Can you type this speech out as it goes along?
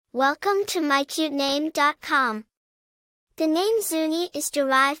Welcome to mycutename.com. The name Zuni is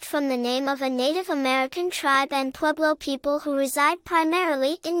derived from the name of a Native American tribe and Pueblo people who reside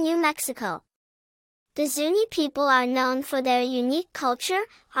primarily in New Mexico. The Zuni people are known for their unique culture,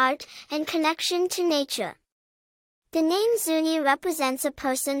 art, and connection to nature. The name Zuni represents a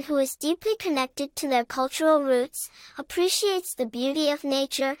person who is deeply connected to their cultural roots, appreciates the beauty of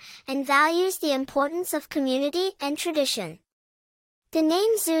nature, and values the importance of community and tradition. The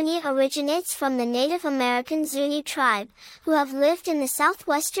name Zuni originates from the Native American Zuni tribe, who have lived in the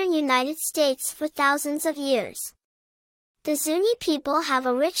southwestern United States for thousands of years. The Zuni people have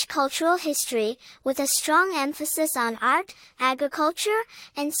a rich cultural history, with a strong emphasis on art, agriculture,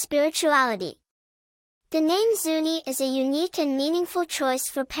 and spirituality. The name Zuni is a unique and meaningful choice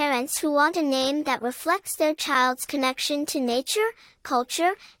for parents who want a name that reflects their child's connection to nature,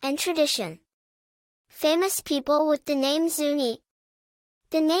 culture, and tradition. Famous people with the name Zuni.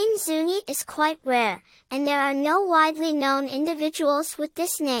 The name Zuni is quite rare, and there are no widely known individuals with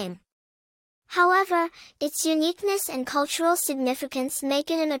this name. However, its uniqueness and cultural significance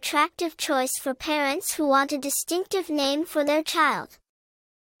make it an attractive choice for parents who want a distinctive name for their child.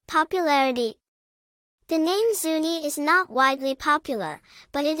 Popularity. The name Zuni is not widely popular,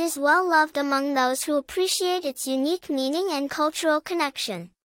 but it is well loved among those who appreciate its unique meaning and cultural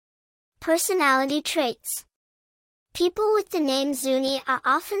connection. Personality traits. People with the name Zuni are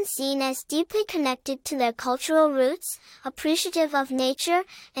often seen as deeply connected to their cultural roots, appreciative of nature,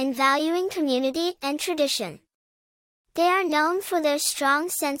 and valuing community and tradition. They are known for their strong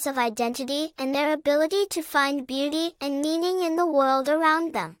sense of identity and their ability to find beauty and meaning in the world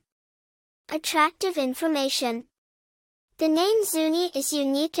around them. Attractive information. The name Zuni is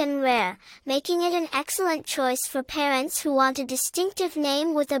unique and rare, making it an excellent choice for parents who want a distinctive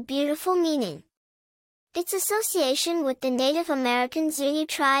name with a beautiful meaning. Its association with the Native American Zuni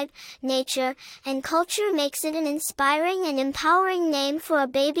tribe, nature, and culture makes it an inspiring and empowering name for a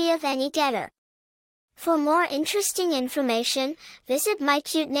baby of any getter. For more interesting information, visit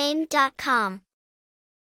mycutename.com.